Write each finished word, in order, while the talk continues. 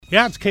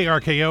Yeah, it's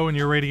KRKO on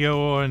your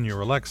radio and your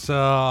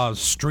Alexa,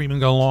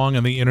 streaming along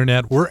on the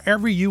internet.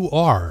 Wherever you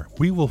are,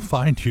 we will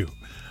find you.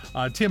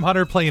 Tim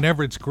Hunter playing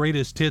Everett's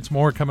greatest hits.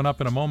 More coming up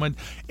in a moment.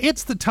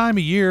 It's the time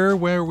of year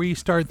where we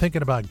start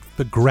thinking about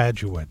the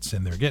graduates,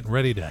 and they're getting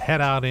ready to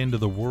head out into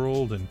the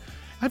world. And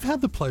I've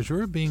had the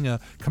pleasure of being a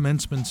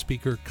commencement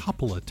speaker a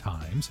couple of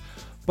times,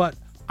 but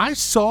I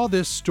saw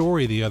this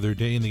story the other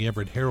day in the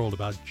Everett Herald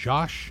about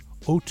Josh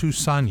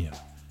Otusanya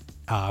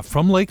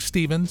from Lake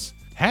Stevens.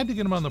 Had to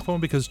get him on the phone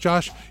because,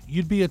 Josh,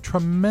 you'd be a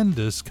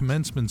tremendous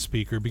commencement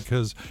speaker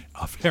because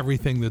of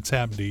everything that's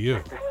happened to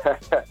you.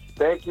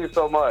 Thank you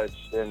so much.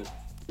 And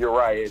you're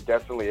right. It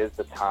definitely is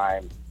the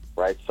time,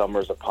 right?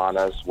 Summer's upon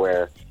us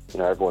where,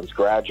 everyone's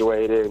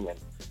graduating and,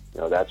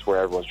 that's where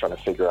everyone's trying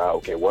to figure out,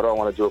 okay, what do I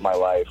want to do with my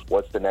life?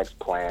 What's the next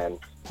plan?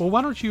 Well,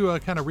 why don't you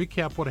kind of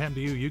recap what happened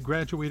to you? You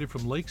graduated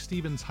from Lake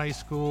Stevens High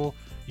School.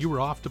 You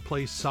were off to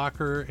play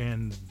soccer,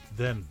 and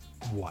then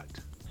what?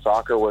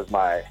 Soccer was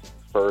my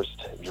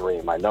first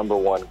dream, my number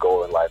one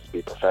goal in life, to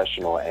be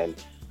professional. And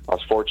I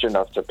was fortunate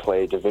enough to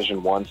play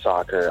Division I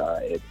soccer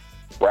at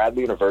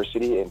Bradley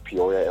University in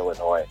Peoria,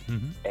 Illinois.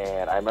 Mm-hmm.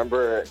 And I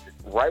remember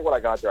right when I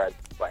got there, I had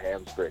my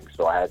hamstring,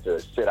 so I had to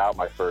sit out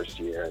my first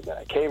year. And then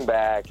I came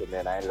back, and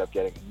then I ended up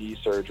getting knee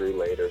surgery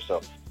later.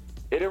 So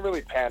it didn't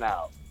really pan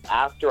out.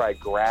 After I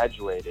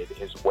graduated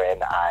is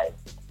when I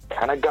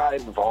kind of got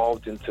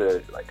involved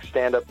into like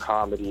stand-up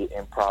comedy,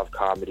 improv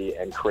comedy,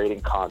 and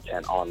creating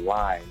content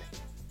online.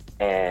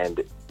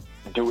 And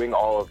doing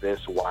all of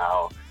this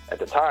while, at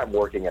the time,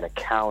 working in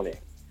accounting.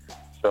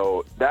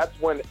 So that's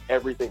when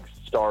everything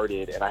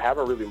started, and I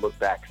haven't really looked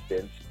back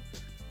since,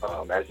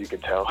 as you can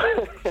tell.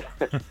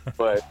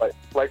 But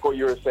like what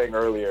you were saying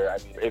earlier,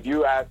 I mean, if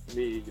you asked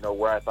me,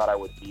 where I thought I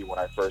would be when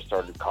I first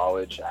started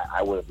college,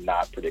 I would have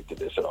not predicted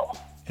this at all.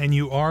 And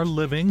you are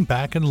living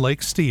back in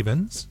Lake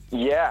Stevens?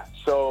 Yeah.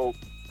 So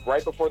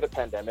right before the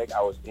pandemic,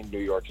 I was in New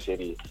York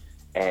City,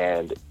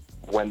 and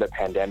when the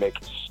pandemic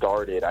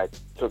started, I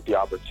took the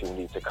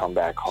opportunity to come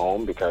back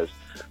home because,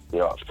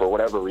 for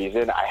whatever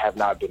reason, I have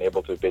not been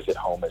able to visit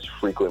home as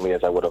frequently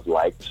as I would have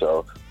liked.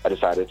 So I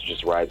decided to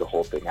just ride the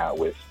whole thing out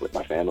with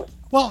my family.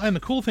 Well, and the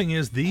cool thing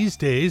is these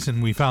days,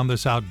 and we found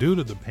this out due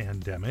to the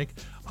pandemic,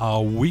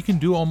 we can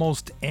do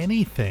almost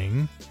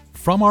anything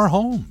from our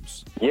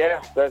homes.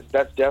 Yeah,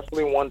 that's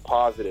definitely one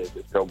positive.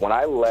 So when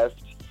I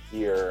left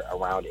here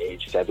around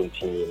age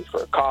 17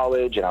 for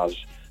college, and I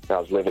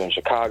was living in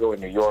Chicago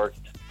and New York,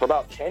 for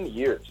about 10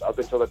 years, up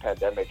until the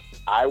pandemic,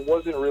 I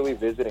wasn't really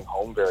visiting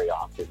home very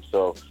often.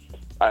 So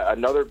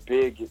another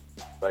big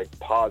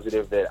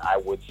positive that I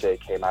would say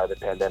came out of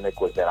the pandemic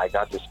was that I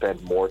got to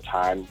spend more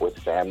time with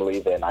family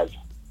than I've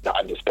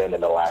gotten to spend in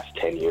the last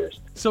 10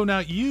 years. So now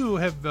you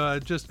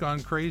have just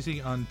gone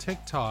crazy on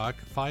TikTok,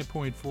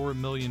 5.4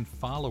 million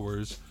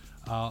followers.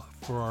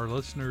 For our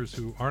listeners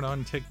who aren't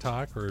on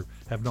TikTok or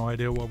have no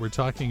idea what we're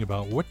talking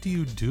about, what do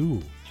you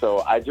do?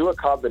 So I do a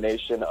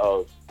combination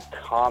of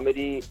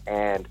comedy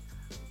and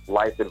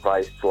life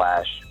advice /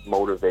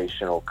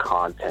 motivational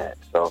content.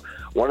 So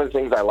one of the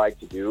things I like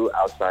to do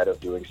outside of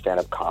doing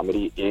stand-up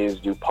comedy is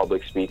do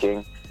public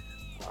speaking.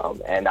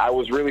 And I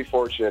was really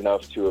fortunate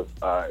enough to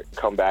have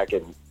come back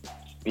and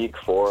speak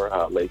for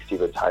Lake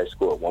Stevens High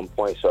School at one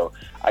point. So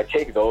I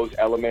take those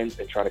elements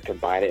and try to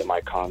combine it in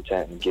my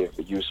content and give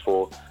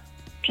useful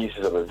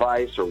pieces of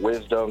advice or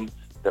wisdom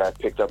that I've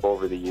picked up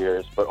over the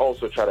years, but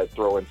also try to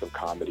throw in some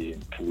comedy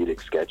and comedic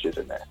sketches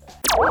in there.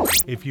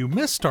 If you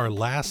missed our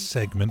last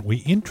segment, we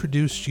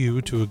introduced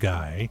you to a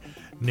guy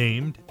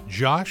named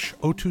Josh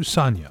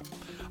Otusanya.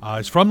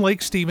 He's from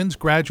Lake Stevens,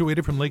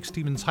 graduated from Lake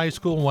Stevens High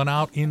School, went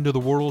out into the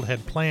world,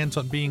 had plans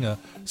on being a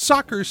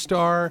soccer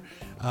star,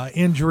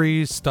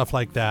 injuries, stuff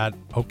like that.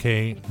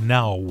 Okay,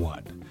 now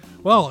what?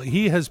 Well,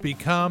 he has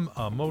become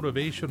a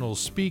motivational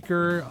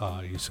speaker.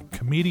 He's a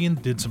comedian,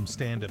 did some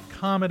stand-up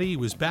comedy. He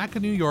was back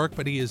in New York,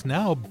 but he is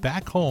now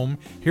back home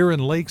here in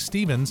Lake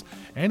Stevens,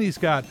 and he's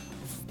got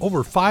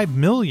over 5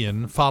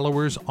 million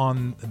followers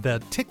on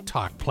the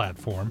TikTok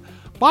platform.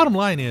 Bottom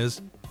line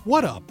is,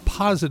 what a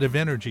positive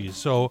energy.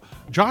 So,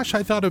 Josh,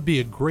 I thought it would be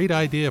a great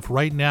idea if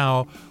right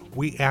now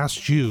we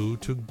asked you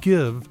to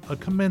give a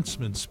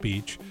commencement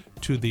speech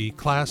to the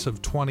class of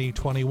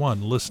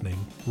 2021 listening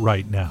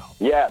right now.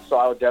 Yeah, so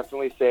I would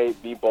definitely say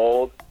be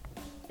bold,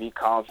 be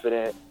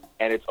confident,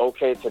 and it's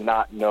okay to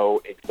not know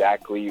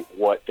exactly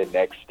what the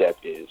next step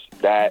is.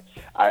 That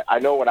I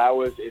know when I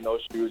was in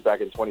those shoes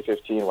back in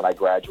 2015 when I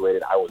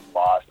graduated, I was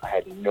lost. I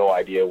had no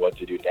idea what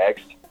to do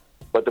next.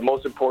 But the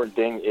most important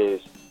thing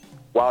is,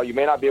 while you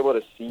may not be able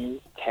to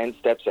see 10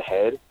 steps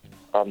ahead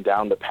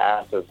down the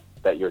path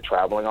that you're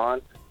traveling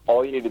on,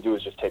 all you need to do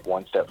is just take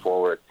one step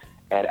forward.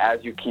 And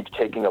as you keep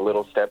taking a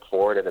little step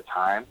forward at a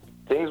time,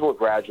 things will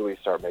gradually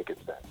start making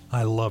sense.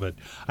 I love it.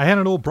 I had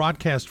an old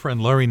broadcast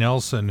friend, Larry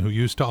Nelson, who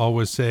used to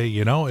always say,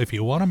 if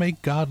you want to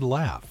make God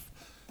laugh,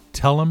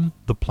 tell him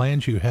the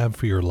plans you have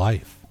for your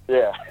life.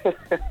 Yeah.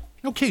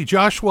 Okay,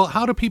 Josh, well,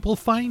 how do people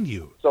find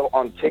you? So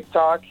on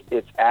TikTok,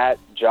 it's at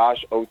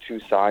Josh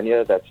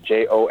Otusanya. That's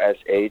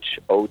JOSHOTUSAN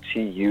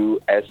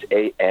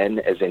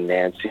as in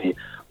Nancy,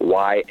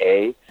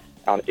 YA.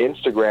 On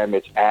Instagram,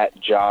 it's at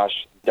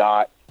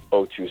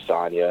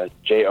josh.otusanya,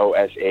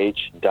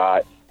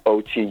 josh.otusan,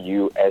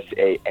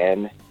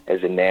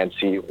 as in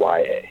Nancy,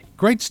 YA.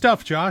 Great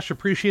stuff, Josh.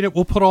 Appreciate it.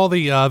 We'll put all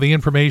the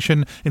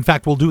information. In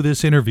fact, we'll do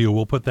this interview.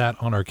 We'll put that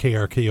on our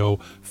KRKO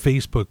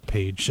Facebook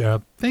page.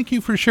 Thank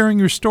you for sharing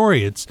your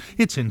story. It's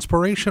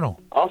inspirational.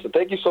 Awesome.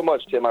 Thank you so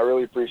much, Tim. I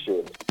really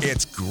appreciate it.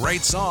 It's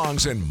great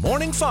songs and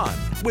morning fun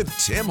with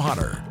Tim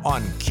Hunter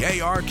on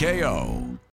KRKO.